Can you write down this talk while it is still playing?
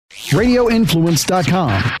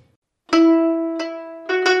radioinfluence.com.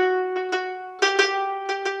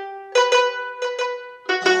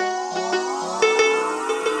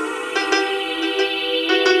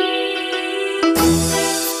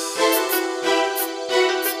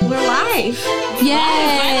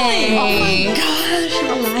 Yay! Oh my gosh,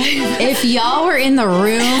 we're live. If y'all were in the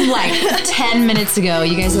room like 10 minutes ago,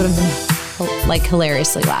 you guys would have been like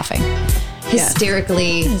hilariously laughing.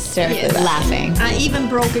 Hysterically laughing. I even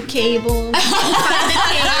broke a cable. The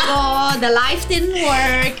life didn't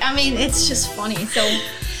work. I mean, it's just funny. So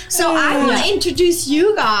I want to introduce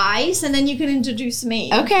you guys, and then you can introduce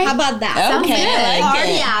me. Okay. How about that? Okay. I like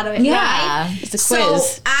party it. out of it, Yeah. right? It's a quiz.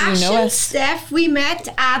 So Ash and us? Steph, we met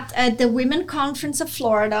at the Women Conference of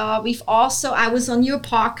Florida. I was on your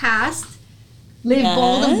podcast, Live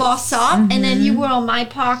Bold and Boss Up, and then you were on my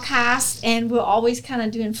podcast, and we're always kind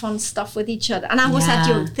of doing fun stuff with each other. And I was at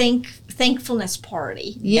your thankfulness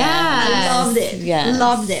party. Yeah. I loved it. Yes.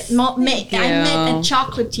 Loved it. I met a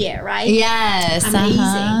chocolatier, right? Yes.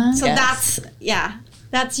 Amazing. So Yes.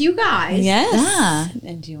 that's you guys. Yes. Yeah.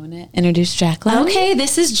 And do you want to introduce Jacqueline? Okay,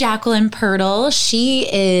 this is Jacqueline Pirtle. She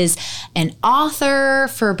is an author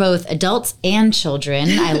for both adults and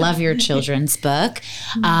children. I love your children's book.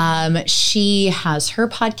 She has her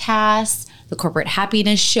podcast, The Corporate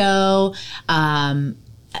Happiness Show.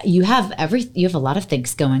 You have a lot of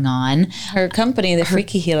things going on. Her company, The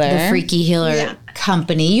Freaky Healer. The Freaky Healer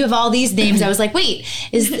Company. You have all these names. I was like, wait,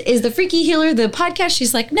 is the Freaky Healer the podcast?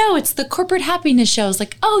 She's like, no, it's the Corporate Happiness Show. I was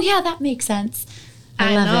like, oh yeah, that makes sense.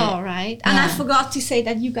 I love know, it. right? And I forgot to say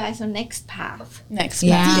that you guys are Next Path. Next.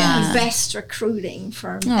 Yeah. The best recruiting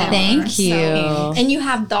firm Oh, ever. thank you. And you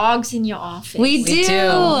have dogs in your office. We do. We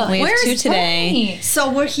have Where's 2 today. Bonnie?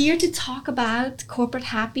 So we're here to talk about corporate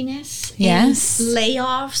happiness. Yes. And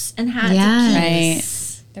layoffs and how Yes. to keep Right.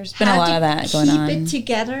 There's been a lot of that going on. Keep it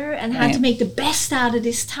together and how to make the best out of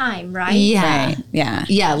this time, right? Yeah. Right. Yeah.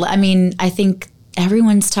 Yeah. I mean, I think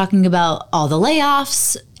everyone's talking about all the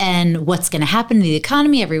layoffs and what's going to happen to the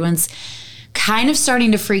economy. Everyone's kind of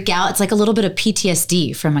starting to freak out. It's like a little bit of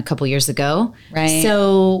PTSD from a couple years ago. Right.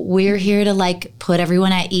 So we're here to like put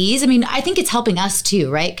everyone at ease. I mean, I think it's helping us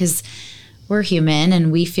too, right? Because we're human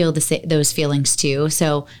and we feel those feelings too.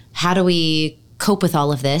 So how do we cope with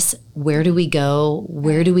all of this? Where do we go?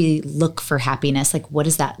 Where do we look for happiness? Like, what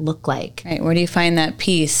does that look like? Right. Where do you find that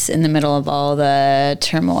peace in the middle of all the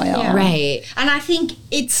turmoil? Yeah. Right. And I think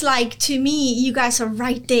it's like, to me, you guys are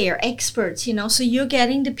right there, experts, so you're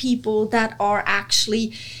getting the people that are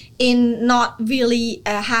actually in not really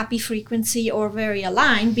a happy frequency or very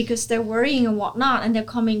aligned because they're worrying and whatnot, and they're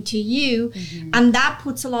coming to you, and that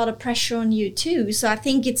puts a lot of pressure on you too. So I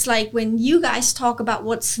think it's like when you guys talk about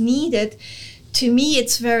what's needed, to me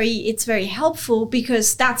it's very helpful,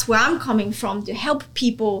 because that's where I'm coming from, to help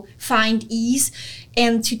people find ease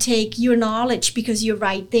and to take your knowledge, because you're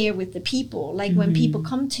right there with the people, like when people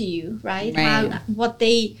come to you, right? What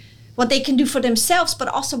they can do for themselves, but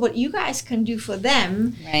also what you guys can do for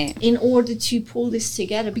them, Right. in order to pull this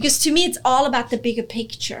together. Because to me it's all about the bigger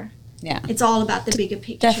picture. Yeah. It's all about the bigger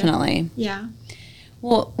picture. Definitely. Yeah.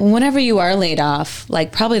 Well, whenever you are laid off,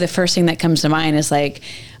 like probably the first thing that comes to mind is like,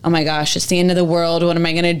 oh my gosh, it's the end of the world. What am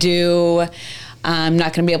I going to do? I'm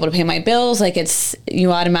not going to be able to pay my bills. Like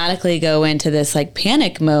you automatically go into this like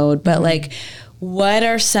panic mode. But like, what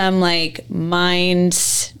are some like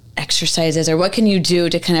mind exercises, or what can you do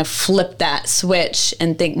to kind of flip that switch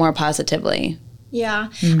and think more positively? Yeah.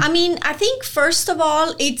 I mean, I think first of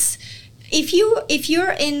all, it's if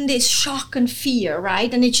you're in this shock and fear,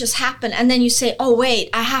 right, and it just happened, and then you say, oh wait,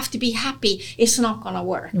 I have to be happy, it's not gonna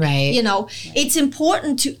work, Right. It's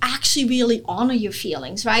important to actually really honor your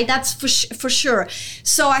feelings, right? That's for sure.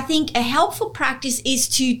 So I think a helpful practice is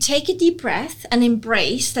to take a deep breath and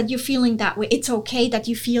embrace that you're feeling that way. It's okay that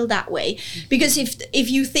you feel that way, because if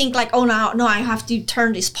you think like, oh no, I have to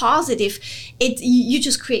turn this positive, you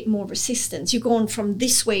just create more resistance. You're going from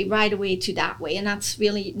this way right away to that way, and that's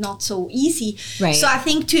really not so easy. Right. So I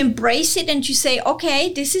think to embrace it and to say,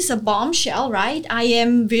 okay, this is a bombshell, right? I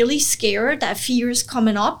am really scared, that fear is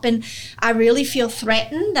coming up, and I really feel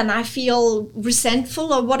threatened, and I feel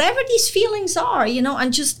resentful, or whatever these feelings are,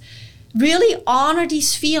 and just really honor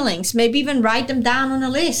these feelings, maybe even write them down on a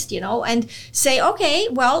list, and say, okay,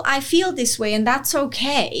 well, I feel this way, and that's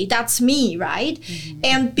okay. That's me, right?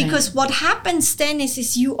 And because what happens then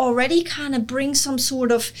is you already kind of bring some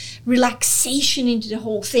sort of relaxation into the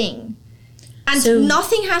whole thing. And So-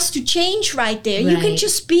 nothing has to change right there. You can Right.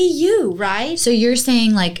 just be you, right? So you're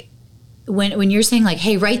saying like, when you're saying like,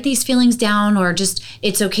 hey, write these feelings down, or just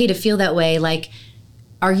it's okay to feel that way, like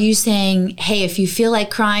are you saying, hey, if you feel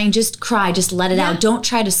like crying, just cry, just let it Yeah. out. Don't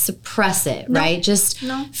try to suppress it, right? Just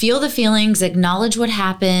No. feel the feelings, acknowledge what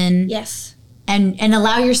happened. Yes. And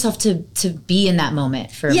allow yourself to be in that moment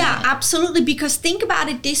for a Yeah, minute. absolutely. Because think about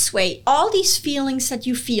it this way. All these feelings that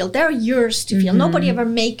you feel, they're yours to feel. Nobody ever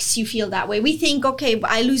makes you feel that way. We think, okay,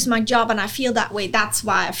 I lose my job and I feel that way. That's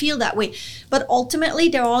why I feel that way. But ultimately,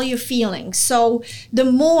 they're all your feelings. So the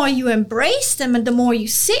more you embrace them and the more you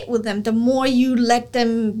sit with them, the more you let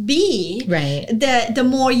them be, Right. the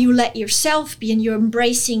more you let yourself be, and you're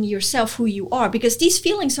embracing yourself, who you are, because these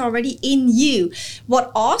feelings are already in you.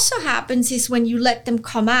 What also happens is when you let them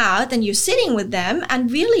come out and you're sitting with them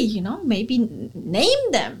and really, maybe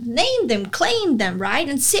name them, claim them, right?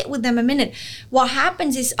 And sit with them a minute. What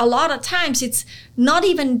happens is a lot of times it's not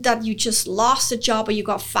even that you just lost a job or you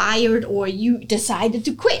got fired or you decided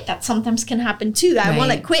to quit. That sometimes can happen too. I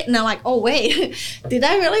want to Right. quit and I'm like, oh wait, did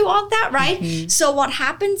I really want that, right? So what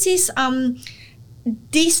happens is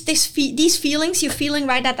these feelings you're feeling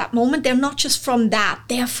right at that moment, they're not just from that,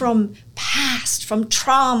 they're from past, from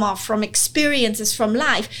trauma, from experiences, from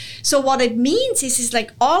life. So what it means is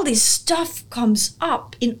like all this stuff comes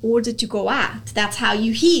up in order to go out. That's how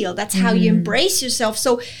you heal. That's how you embrace yourself.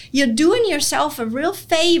 So you're doing yourself a real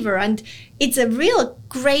favor, and it's a real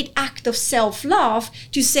great act of self-love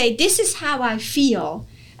to say, this is how I feel.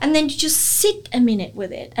 And then you just sit a minute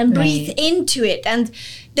with it and breathe Right. into it, and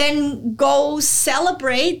then go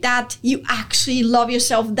celebrate that you actually love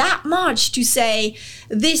yourself that much to say,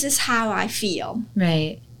 this is how I feel.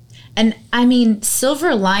 Right. And I mean,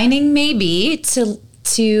 silver lining maybe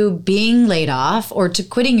to being laid off or to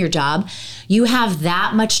quitting your job, you have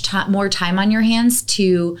that much more time on your hands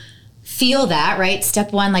to feel that, right?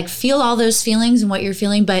 Step one, like feel all those feelings and what you're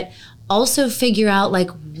feeling, but also figure out like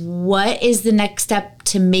what is the next step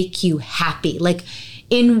to make you happy? Like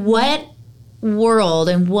in what world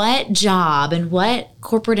and what job and what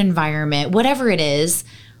corporate environment, whatever it is,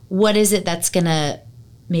 what is it that's going to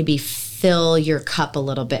maybe fill your cup a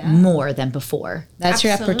little bit more than before? That's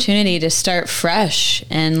your Absolutely. opportunity to start fresh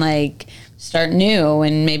and like start new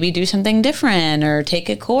and maybe do something different or take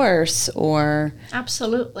a course or,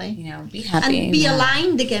 Absolutely. be happy. And be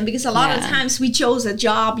aligned again, because a lot of Yeah. times we chose a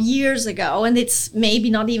job years ago and it's maybe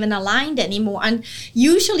not even aligned anymore. And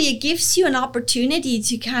usually it gives you an opportunity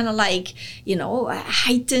to kind of like,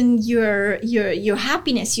 heighten your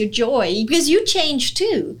happiness, your joy, because you change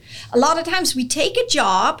too. A lot of times we take a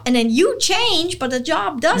job and then you change, but the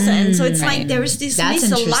job doesn't. So it's like right. there's this That's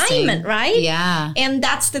interesting. misalignment, right? Yeah. And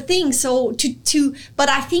that's the thing. So but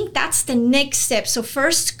I think that's the next step. So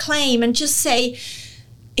first claim and just say,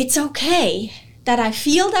 it's okay that I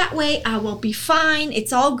feel that way. I will be fine.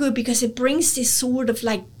 It's all good, because it brings this sort of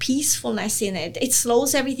like peacefulness in it. It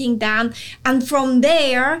slows everything down. And from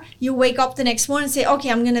there, you wake up the next morning and say, okay,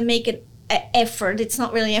 I'm going to make it effort. It's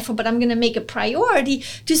not really effort, but I'm going to make a priority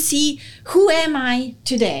to see who am I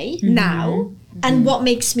today, now, and what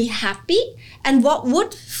makes me happy and what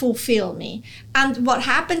would fulfill me. And what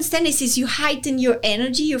happens then is you heighten your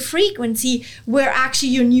energy, your frequency, where actually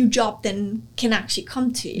your new job then can actually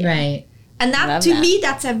come to you. Right. And that, Love to that. me,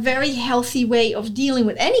 that's a very healthy way of dealing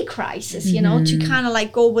with any crisis, to kind of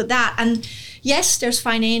like go with that. And yes, there's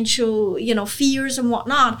financial, fears and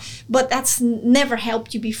whatnot, but that's never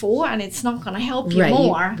helped you before, and it's not going to help you Right.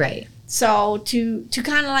 more. Right. So to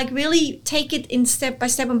kind of like really take it in step by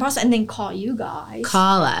step and process, and then call you guys.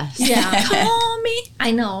 Call us. Yeah. Call me.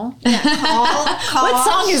 I know. Yeah. Call. What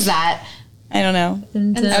song is that? I don't know.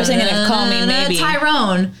 I was thinking of Call Me Maybe.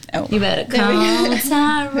 Tyrone. Oh. You better There we call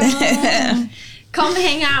Tyrone. Come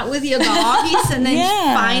hang out with your doggies and then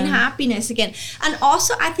Yeah. find happiness again. And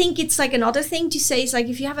also, I think it's like another thing to say is like,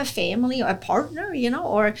 if you have a family or a partner,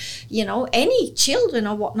 or any children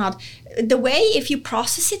or whatnot, the way, if you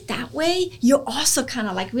process it that way, you're also kind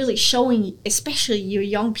of like really showing, especially your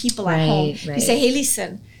young people at home, Right, you say, hey,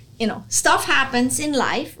 listen, stuff happens in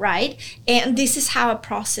life, right? And this is how I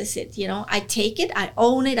process it. I take it, I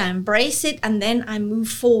own it, I embrace it, and then I move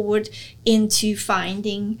forward into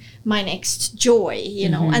finding my next joy,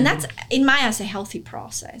 and that's, in my eyes, a healthy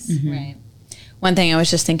process. Right. One thing I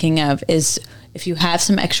was just thinking of is if you have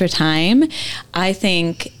some extra time, I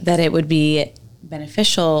think that it would be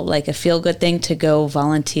beneficial, like a feel-good thing, to go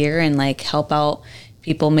volunteer and like help out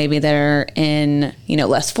people maybe that are in,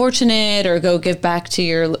 less fortunate, or go give back to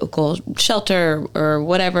your local shelter or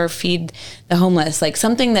whatever, feed the homeless, like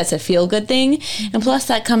something that's a feel-good thing. And plus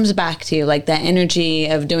that comes back to you, like that energy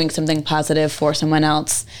of doing something positive for someone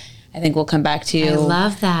else, I think will come back to you. I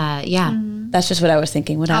love that. Yeah. That's just what I was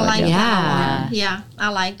thinking. What I would like do. that a lot. Yeah, I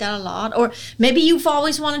like that a lot. Or maybe you've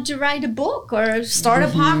always wanted to write a book or start a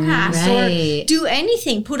podcast or do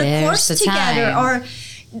anything, put a course together, or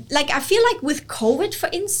like I feel like with COVID, for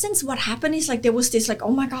instance, what happened is like there was this like,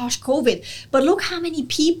 oh my gosh, COVID. But look how many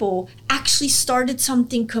people actually started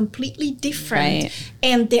something completely different,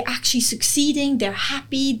 and they're actually succeeding. They're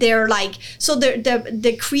happy. They're like, so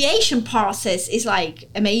the creation process is like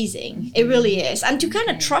amazing. It really is, and to kind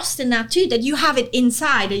of trust in that too, that you have it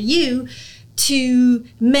inside of you to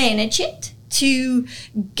manage it, to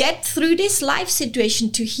get through this life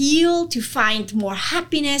situation, to heal, to find more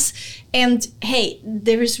happiness. And hey,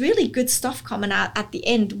 there is really good stuff coming out at the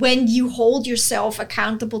end when you hold yourself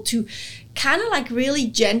accountable to kind of like really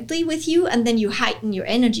gently with you, and then you heighten your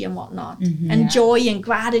energy and whatnot, and joy and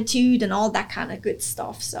gratitude and all that kind of good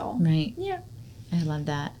stuff. So yeah, I love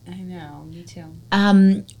that. I know, me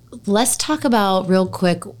too. Let's talk about real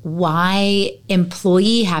quick why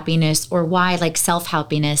employee happiness, or why like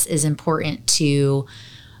self-happiness is important to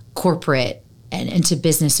corporate and to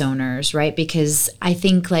business owners, right? Because I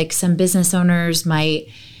think like some business owners might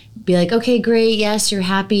be like, okay, great, yes, you're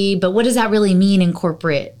happy, but what does that really mean in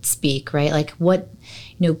corporate speak, right? Like what,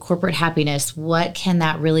 corporate happiness, what can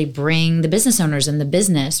that really bring the business owners and the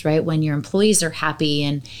business, right? When your employees are happy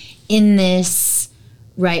and in this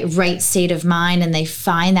right state of mind, and they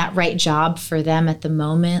find that right job for them at the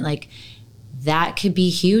moment, like that could be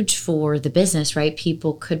huge for the business, right?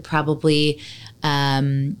 People could probably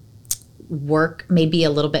work maybe a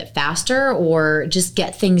little bit faster, or just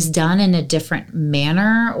get things done in a different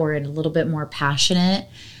manner, or in a little bit more passionate,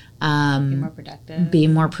 be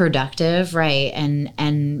more productive, right?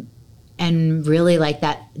 And really like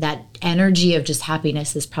that energy of just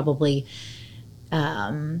happiness is probably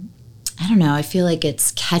I don't know, I feel like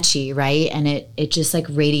it's catchy, right? And it just like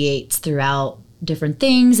radiates throughout different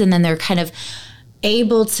things, and then they're kind of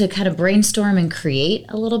able to kind of brainstorm and create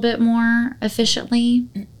a little bit more efficiently.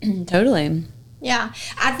 Totally. Yeah,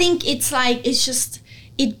 I think it's like, it's just,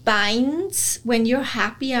 it binds when you're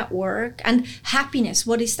happy at work. And happiness,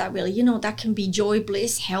 what is that really? That can be joy,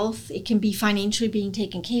 bliss, health. It can be financially being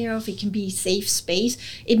taken care of. It can be safe space.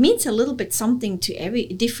 It means a little bit something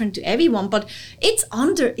to different to everyone, but it's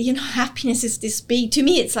under, happiness is this big, to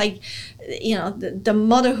me, it's like, the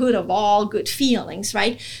motherhood of all good feelings,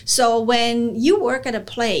 right? So when you work at a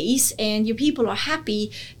place and your people are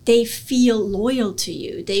happy, they feel loyal to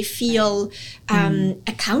you. They feel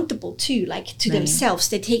accountable too, like to themselves.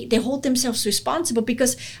 They hold themselves responsible,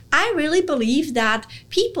 because I really believe that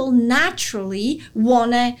people naturally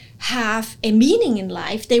want to have a meaning in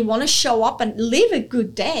life. They want to show up and live a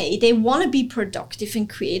good day. They want to be productive and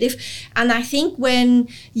creative. And I think when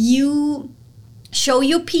you show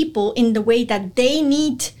your people in the way that they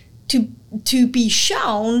need to be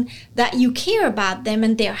shown that you care about them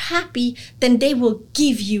and they're happy, then they will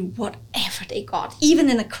give you whatever they got, even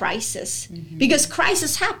in a crisis. Because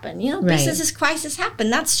crises happen, businesses crisis happen.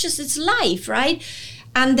 That's just, it's life, right?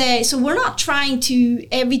 And so we're not trying to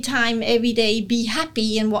every day be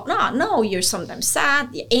happy and whatnot. No, you're sometimes sad,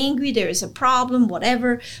 you're angry, there is a problem,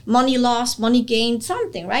 whatever, money lost, money gained,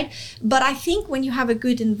 something, right? But I think when you have a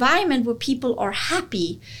good environment where people are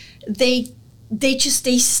happy, they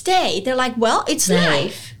stay. They're like, well, it's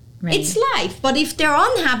life. Right. It's life. But if they're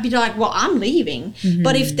unhappy, they're like, well, I'm leaving.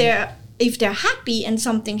 But if they're happy and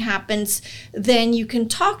something happens, then you can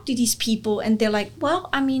talk to these people and they're like, well,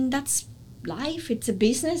 I mean, that's life. It's a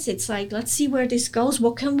business. It's like, let's see where this goes.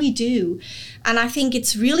 What can we do? And I think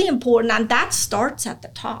it's really important. And that starts at the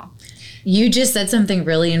top. You just said something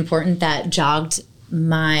really important that jogged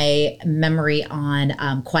my memory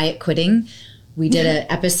on quiet quitting. We did an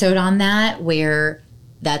episode on that, where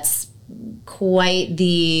that's quite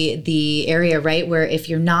the area, right? Where if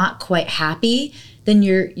you're not quite happy, then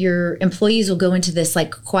your employees will go into this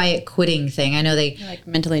like quiet quitting thing. I know they're like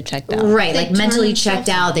mentally checked out. Right, like mentally checked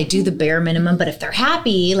out. They do the bare minimum, but if they're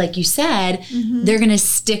happy, like you said, they're going to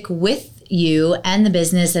stick with you and the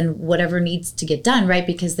business and whatever needs to get done, right?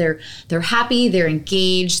 Because they're happy, they're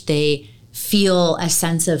engaged, they feel a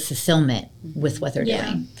sense of fulfillment with what they're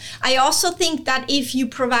doing. I also think that if you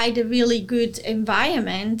provide a really good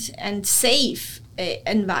environment and safe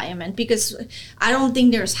environment, because I don't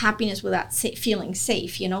think there's happiness without feeling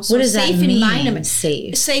safe, So what does safe that mean? Environment,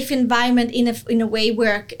 safe environment in a way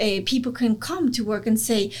where people can come to work and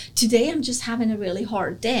say, today I'm just having a really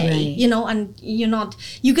hard day, right. And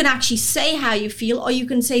you can actually say how you feel, or you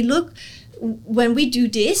can say, look, when we do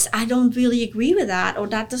this, I don't really agree with that, or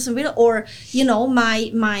that doesn't really, or my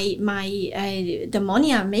the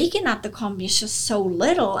money I'm making at the company is just so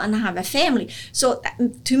little, and I have a family. So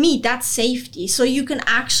to me, that's safety. So you can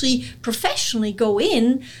actually professionally go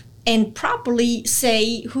in and properly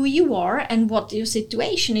say who you are and what your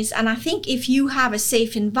situation is. And I think if you have a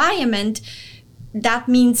safe environment, that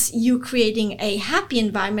means you're creating a happy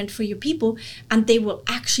environment for your people, and they will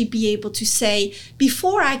actually be able to say,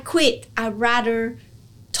 before I quit, I'd rather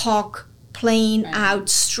talk plain out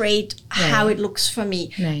straight how it looks for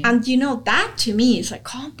me. And that to me is a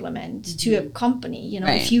compliment to a company.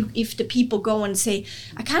 If the people go and say,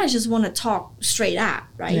 I kind of just want to talk straight out,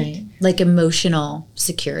 right? Like emotional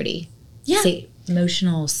security. Yeah.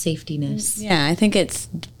 Emotional safetyness. Yeah, I think it's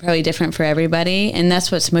probably different for everybody, and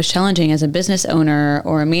that's what's most challenging as a business owner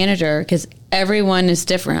or a manager, because everyone is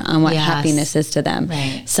different on what happiness is to them.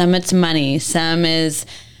 Some it's money, some is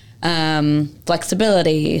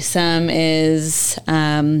flexibility, some is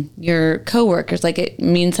your coworkers. Like, it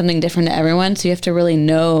means something different to everyone, so you have to really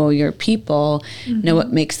know your people, know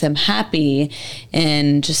what makes them happy,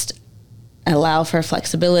 and just allow for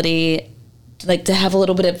flexibility, like to have a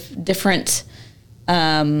little bit of different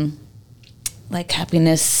like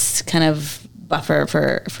happiness kind of buffer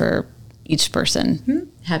for each person.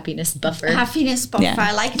 Happiness buffer. Yeah.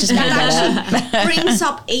 I like just that. Actually brings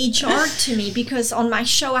up HR to me, because on my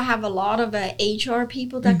show I have a lot of HR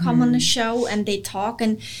people that come on the show and they talk,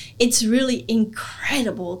 and it's really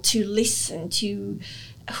incredible to listen to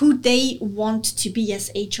who they want to be as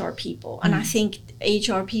HR people. And I think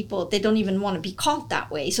HR people, they don't even want to be called that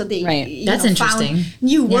way. So they That's interesting. Found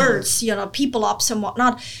new words, people ups and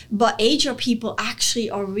whatnot. But HR people actually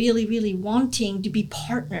are really, really wanting to be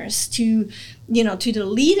partners to the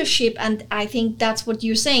leadership. And I think that's what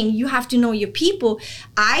you're saying. You have to know your people.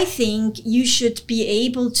 I think you should be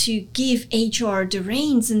able to give HR the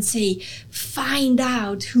reins and say, find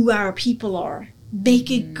out who our people are.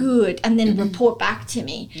 Make it good, and then report back to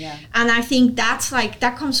me. And I think that's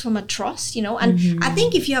that comes from a trust, and I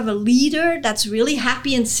think if you have a leader that's really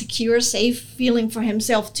happy and secure, safe feeling for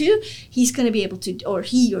himself too, he's going to be able to, or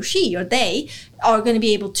he or she or they are going to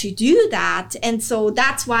be able to do that. And so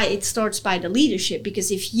that's why it starts by the leadership,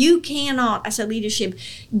 because if you cannot as a leadership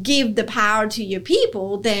give the power to your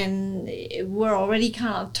people, then we're already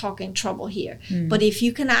kind of talking trouble here. But if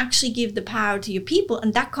you can actually give the power to your people,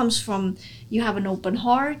 and that comes from you have an open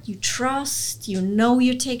heart, you trust,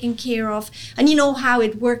 you're taken care of, and you know how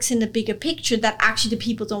it works in the bigger picture, that actually the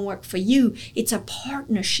people don't work for you. It's a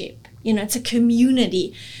partnership. It's a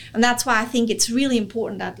community. And that's why I think it's really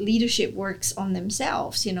important that leadership works on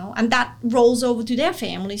themselves, and that rolls over to their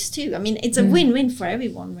families too. I mean, it's a win-win for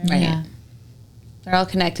everyone. Really. Right. Yeah. They're all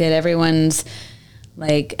connected. Everyone's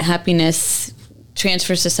happiness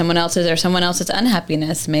transfers to someone else's, or someone else's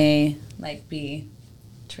unhappiness may be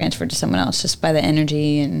transferred to someone else just by the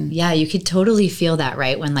energy. And you could totally feel that,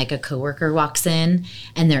 right? When a coworker walks in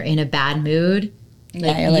and they're in a bad mood,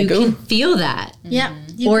 you can feel that.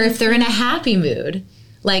 Or if they're in a happy mood,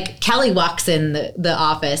 like Kelly walks in the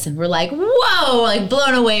office and we're like, whoa,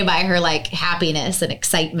 blown away by her happiness and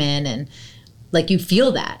excitement, and you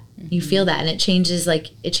feel that. You feel that, and it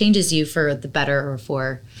changes you for the better or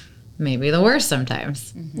for maybe the worst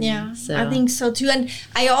sometimes. Yeah, so I think so too. And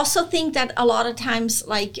I also think that a lot of times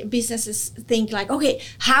businesses think okay,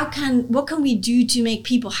 what can we do to make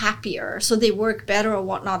people happier so they work better or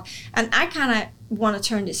whatnot? And I kind of want to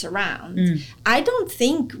turn this around. I don't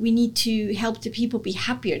think we need to help the people be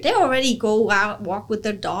happier. They already go out, walk with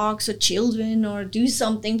their dogs or children, or do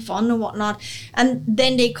something fun or whatnot, and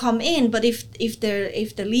then they come in. But if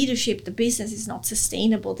the leadership, the business is not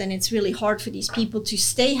sustainable, then it's really hard for these people to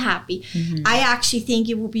stay happy. I actually think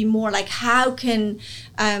it would be more how can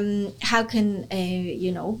the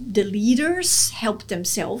leaders help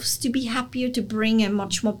themselves to be happier, to bring a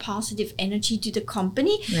much more positive energy to the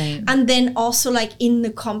company, and then also in the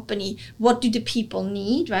company, what do the people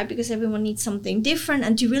need, right? Because everyone needs something different,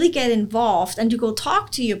 and to really get involved and to go talk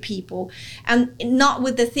to your people, and not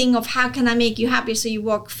with the thing of how can I make you happier so you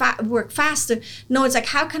work faster. No, it's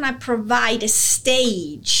how can I provide a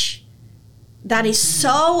stage that is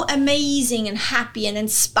so amazing and happy and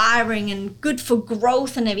inspiring and good for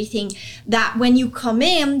growth and everything, that when you come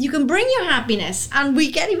in, you can bring your happiness and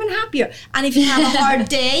we get even happier. And if you have a hard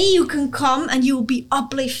day, you can come and you'll be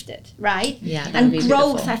uplifted, right? Yeah, and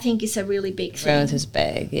growth, beautiful. I think, is a really big thing. Growth is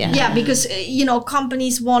big, yeah. Yeah, because,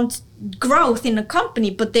 companies want growth in a company,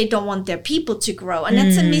 but they don't want their people to grow, and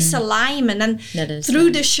that's a misalignment. And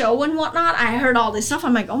through the show and whatnot, I heard all this stuff.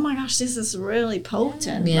 I'm like, oh my gosh, this is really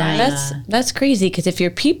potent. Yeah. Right? That's crazy, because if your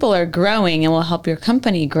people are growing, it will help your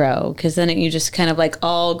company grow, because then you just kind of like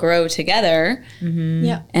all grow together,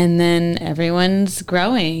 Yeah. and then everyone's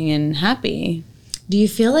growing and happy. Do you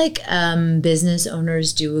feel like business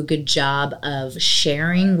owners do a good job of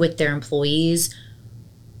sharing with their employees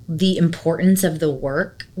the importance of the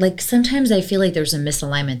work? Like sometimes I feel like there's a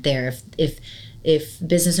misalignment there. If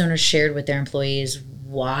business owners shared with their employees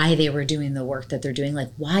why they were doing the work that they're doing,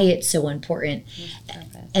 like why it's so important,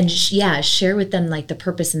 and share with them like the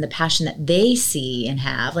purpose and the passion that they see and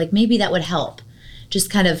have, like maybe that would help just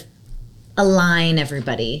kind of align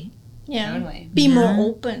everybody. Yeah. Totally. Be more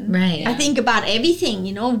open. Right. I think about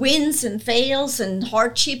everything, wins and fails and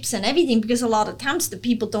hardships and everything, because a lot of times the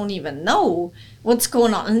people don't even know what's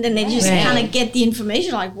going on. And then they just Right. kind of get the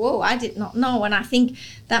information like, whoa, I did not know. And I think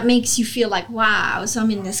that makes you feel like, wow, so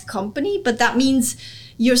I'm in this company. But that means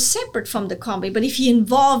you're separate from the company. But if you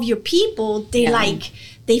involve your people,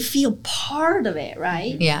 they feel part of it,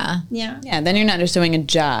 right? Yeah. Yeah. Yeah, then you're not just doing a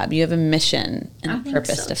job. You have a mission and I a think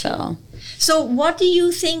purpose so, to too. fill. So what do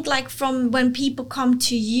you think, like, from when people come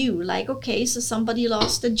to you, like, okay, so somebody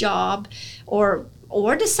lost a job or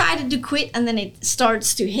decided to quit, and then it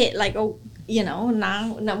starts to hit like, oh,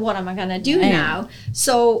 now what am I gonna do Right. now?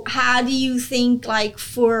 So how do you think, like,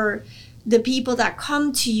 for the people that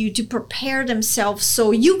come to you to prepare themselves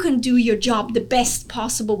so you can do your job the best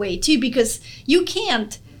possible way too? Because you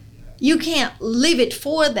can't live it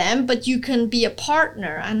for them, but you can be a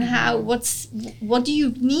partner. And what do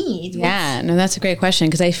you need? Yeah, no, that's a great question,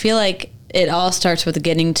 because I feel like it all starts with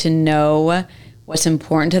getting to know what's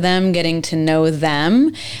important to them, getting to know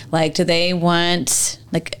them. Like, do they want,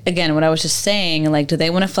 like, again, what I was just saying, like, do they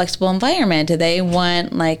want a flexible environment? Do they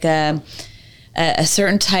want like a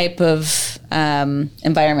certain type of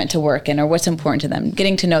environment to work in, or what's important to them?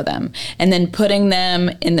 Getting to know them, and then putting them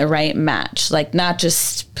in the right match, like not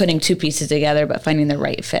just putting two pieces together, but finding the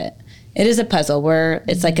right fit. It is a puzzle where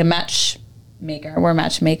it's like a matchmaker. We're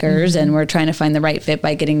matchmakers, and we're trying to find the right fit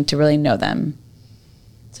by getting to really know them.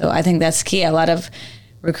 So I think that's key. A lot of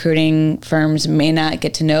recruiting firms may not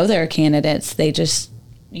get to know their candidates. They just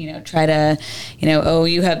try to, oh,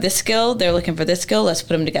 you have this skill, they're looking for this skill, let's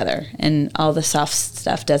put them together. And all the soft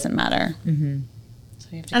stuff doesn't matter. Mm-hmm.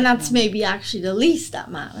 So and that's maybe actually the least that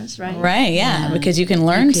matters, right? Right, yeah. Because you can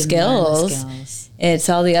learn skills. It's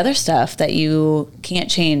all the other stuff that you can't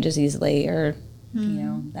change as easily, or,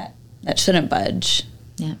 that shouldn't budge.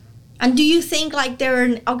 Yeah. And do you think, like,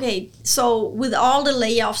 so with all the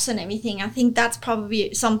layoffs and everything, I think that's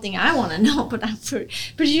probably something I want to know, but I'm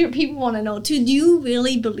pretty sure people want to know too. Do you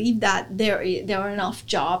really believe that there are enough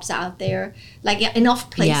jobs out there, like enough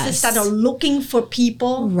places that are looking for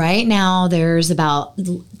people? Right now, there's about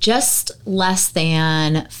just less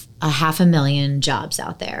than 500,000 jobs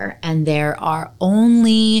out there, and there are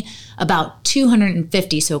only about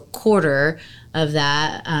 250, so a quarter of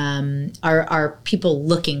that are people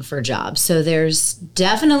looking for jobs. So there's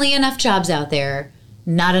definitely enough jobs out there,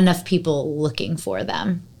 not enough people looking for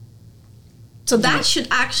them. So that should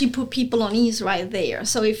actually put people on ease right there.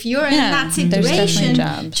 So if you're in that there's situation,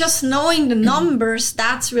 definitely jobs. just knowing the numbers,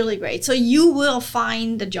 that's really great. So you will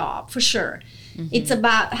find a job for sure. Mm-hmm. It's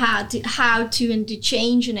about how to and to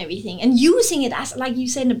change and everything, and using it as, like you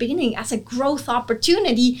said in the beginning, as a growth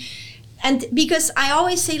opportunity. And because I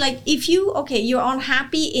always say, like, if you're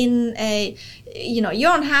unhappy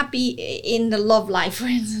you're unhappy in the love life, for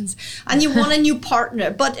instance, and you want a new partner,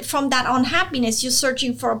 but from that unhappiness, you're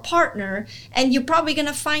searching for a partner, and you're probably going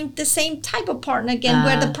to find the same type of partner again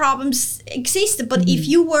where the problems existed. But if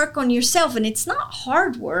you work on yourself, and it's not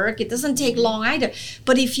hard work, it doesn't take long either,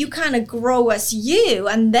 but if you kind of grow as you,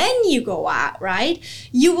 and then you go out, right,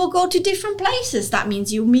 you will go to different places. That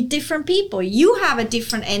means you meet different people. You have a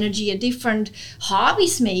different energy, a different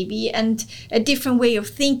hobbies maybe, and a different way of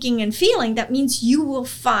thinking and feeling. That means you will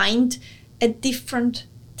find a different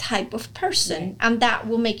type of person, and that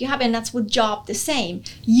will make you happy. And that's with job the same.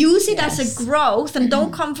 Use it as a growth, and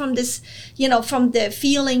don't come from this, from the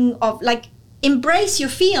feeling of, like, embrace your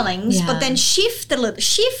feelings, but then shift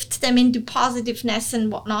them into positiveness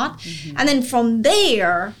and whatnot. And then from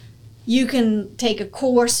there, you can take a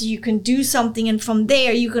course, you can do something, and from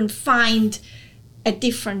there you can find a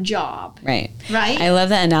different job. Right. Right? I love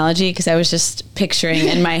that analogy, because I was just picturing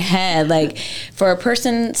in my head, like, for a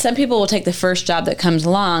person, some people will take the first job that comes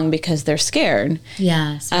along because they're scared.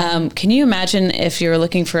 Yes. Can you imagine if you're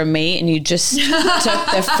looking for a mate and you just took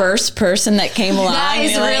the first person that came along? That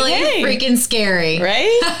is and you're really like, hey, freaking scary.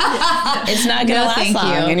 Right? It's not going to No, last thank long,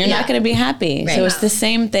 you. and you're Yeah. not going to be happy. Right. So it's the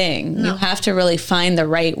same thing. You have to really find the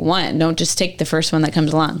right one. Don't just take the first one that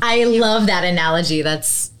comes along. I love that analogy.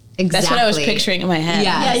 That's exactly. That's what I was picturing in my head.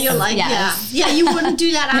 Yeah. Yeah, you're like, Yes. yeah, you wouldn't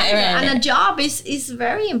do that either. Right. And a job is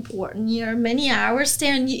very important. You're many hours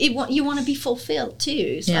there, and you want to be fulfilled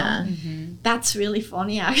too. So Yeah. that's really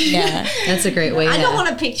funny, actually. Yeah. That's a great way. I to, don't want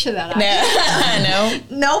to picture that. Actually. No.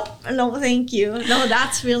 Nope, no, thank you. No,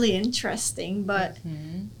 that's really interesting. But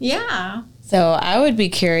yeah, So I would be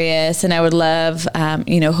curious, and I would love,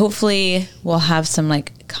 hopefully we'll have some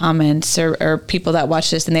like comments or people that watch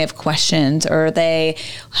this and they have questions or they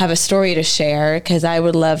have a story to share, because I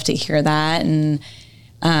would love to hear that and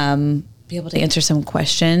be able to answer some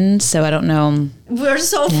questions. So I don't know. we're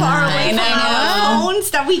so far away from I our know.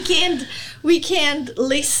 phones that we can't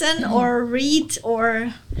listen or read,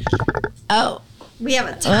 or Oh, we have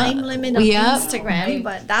a time limit on yep. Instagram,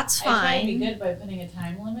 but that's fine. good by putting a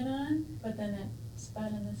time limit on, but then it's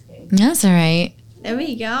bad in this case. that's all right. There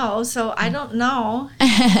we go. So I don't know.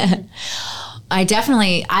 I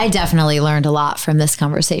definitely learned a lot from this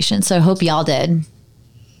conversation. So I hope y'all did.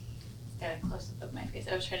 Got a close up of my face.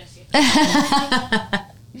 I was trying to see.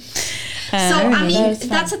 So I mean,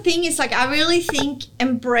 that's the thing. Is like I really think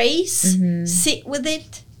embrace, sit with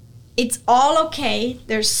it. It's all okay.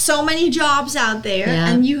 There's so many jobs out there, Yeah.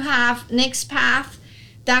 and you have Next Path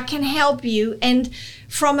that can help you. And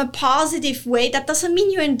from a positive way, that doesn't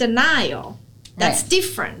mean you're in denial. That's Right.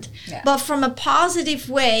 different. Yeah. But from a positive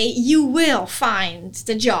way, you will find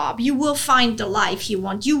the job. You will find the life you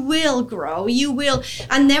want. You will grow. You will,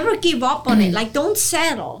 and never give up on it. Like, don't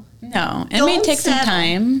settle. No, it may Don't take some settle.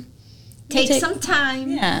 time. Take some time.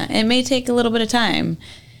 Yeah, it may take a little bit of time.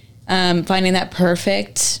 Finding that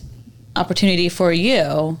perfect opportunity for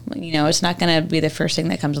you, it's not going to be the first thing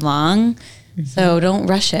that comes along. So don't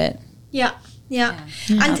rush it. Yeah.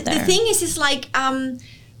 And Out the there. thing is like,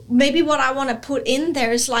 maybe what I want to put in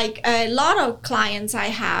there is like a lot of clients I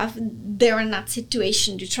have, they're in that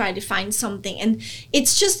situation to try to find something. And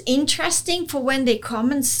it's just interesting for when they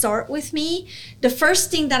come and start with me. The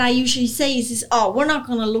first thing that I usually say is oh, we're not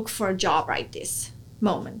going to look for a job right this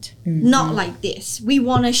moment. Not like this. We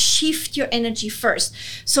want to shift your energy first.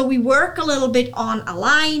 So we work a little bit on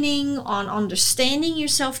aligning, on understanding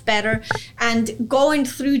yourself better, and going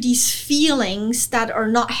through these feelings that are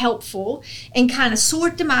not helpful and kind of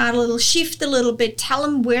sort them out a little, shift a little bit, tell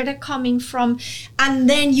them where they're coming from. And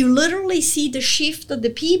then you literally see the shift of the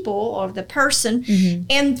people or the person.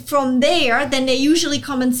 And from there, then they usually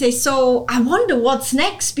come and say, so I wonder what's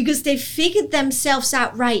next, because they figured themselves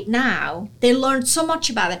out right now. They learned so much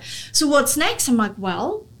about it. So what's next? I'm like,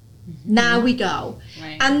 well, now we go.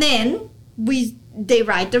 Right. And then they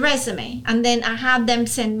write the resume, and then I have them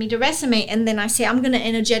send me the resume, and then I say I'm going to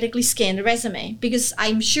energetically scan the resume, because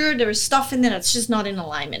I'm sure there's stuff in there that's just not in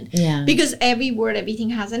alignment. Yeah. Because every word, everything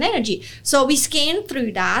has an energy. So we scan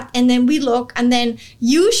through that, and then we look, and then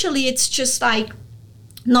usually it's just like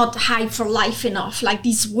not high for life enough, like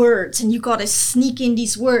these words, and you got to sneak in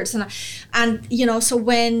these words, and so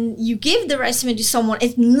when you give the resume to someone,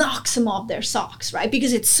 it knocks them off their socks, right?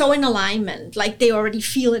 Because it's so in alignment, like they already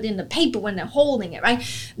feel it in the paper when they're holding it, right?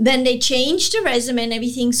 Then they change the resume and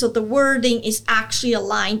everything, so the wording is actually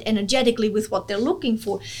aligned energetically with what they're looking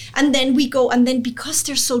for. And then we go, and then because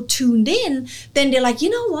they're so tuned in, then they're like,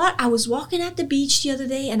 you know what, I was walking at the beach the other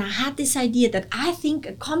day, and I had this idea that I think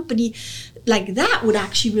a company like that would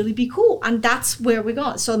actually really be cool. And that's where we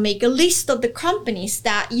go. So make a list of the companies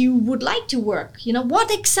that you would like to work. What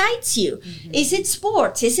excites you? Is it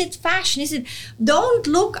sports? Is it fashion? Don't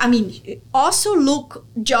look, also look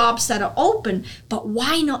jobs that are open, but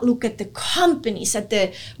why not look at the companies,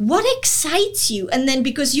 what excites you? And then,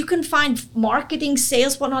 because you can find marketing,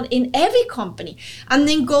 sales, whatnot in every company, and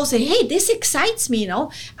then go say, hey, this excites me,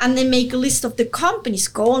 and then make a list of the companies,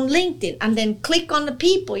 go on LinkedIn, and then click on the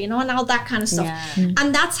people, and all that kind of stuff. Yeah.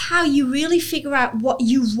 And that's how you really figure out what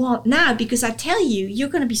you want now, because I tell you, you're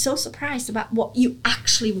going to be so surprised about what you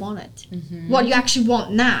actually wanted, what you actually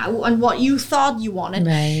want now, and what you thought you wanted.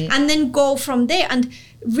 Right. And then go from there and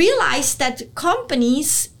realize that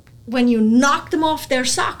companies, when you knock them off their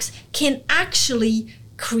socks, can actually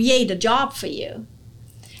create a job for you.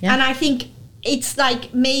 Yeah. And I think it's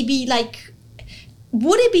like, maybe like,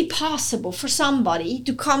 would it be possible for somebody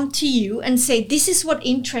to come to you and say, this is what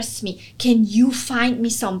interests me, can you find me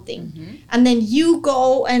something? And then you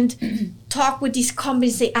go and talk with these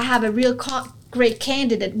companies, say, I have a real great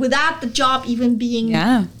candidate, without the job even being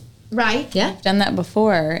Right? Yeah. Done that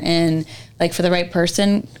before, and like for the right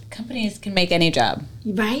person, companies can make any job.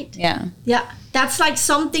 Right? Yeah. Yeah. That's like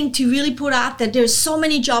something to really put out there. There's so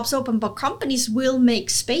many jobs open, but companies will make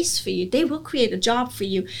space for you. They will create a job for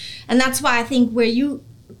you. And that's why I think where you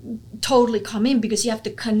totally come in, because you have the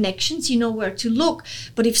connections, you know where to look.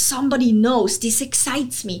 But if somebody knows this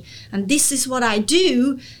excites me and this is what I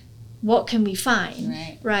do, what can we find?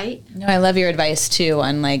 Right? No, I love your advice too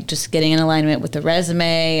on like just getting in alignment with the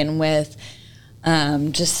resume and with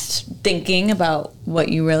just thinking about what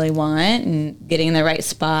you really want and getting in the right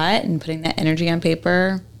spot and putting that energy on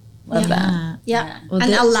paper. Love that. Yeah. Well,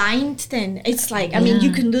 and this- aligned then. It's like, I mean,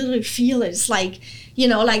 you can literally feel it. It's like, you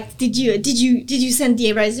know, like, did you send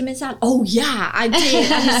the resumes out? Oh yeah, I did.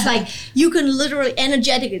 And it's like, you can literally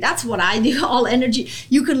energetically, that's what I do, all energy.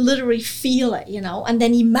 You can literally feel it, you know, and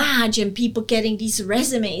then imagine people getting these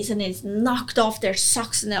resumes and it's knocked off their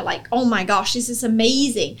socks and they're like, oh my gosh, this is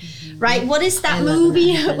amazing, right? What is that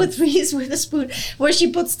movie with Reese Witherspoon where she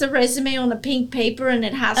puts the resume on a pink paper and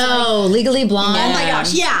it has Oh, Legally Blonde. oh my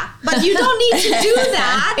gosh, yeah. But you don't need to do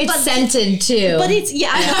that. It's but, scented too. but it's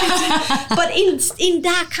but in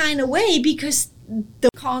that kind of way, because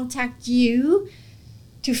they'll contact you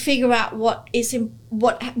to figure out what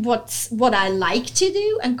I like to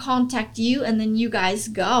do and contact you, and then you guys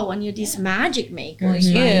go and you're these magic makers.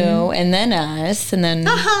 You and then us and then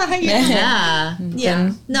yeah.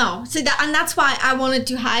 Yeah. No. So that's why I wanted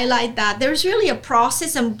to highlight that there's really a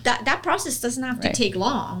process, and that process doesn't have to Right. take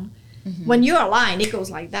long. When you're aligned, it goes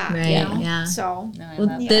like that. Right, You know? yeah. So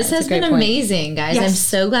Well, this has That's a great been point. amazing, guys. I'm Yes.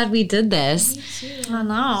 so glad we did this. I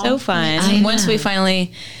know. so fun. I Once know. we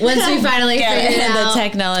finally Once we finally get figured it the out,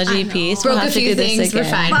 technology piece, we'll broke a have to few do this things, we're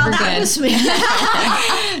again. fine. Well, We're that good. was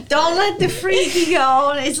me. Don't let the freaky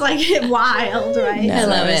go. It's like wild, right? No, I love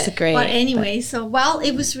that was it. great. But anyway, so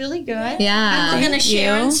it was really good. Yeah. And we're gonna Thank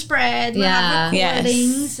share you. and spread. We Yeah. have Yes.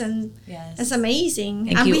 recordings and Yes. it's amazing.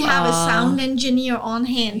 Thank and you we have a all. sound engineer on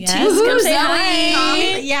hand Yes, too. come say Zoe.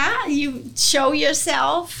 hi. Yeah, you show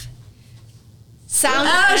yourself. Sound.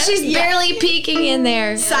 Oh, she's yeah. barely peeking in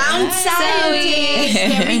there. Sound scientist.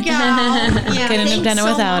 There we go. Yeah, Couldn't have thanks done it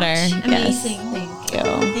so without much. her. Yes. Amazing. Thank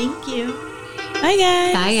you. Thank you. Bye,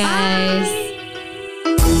 guys. Bye, guys.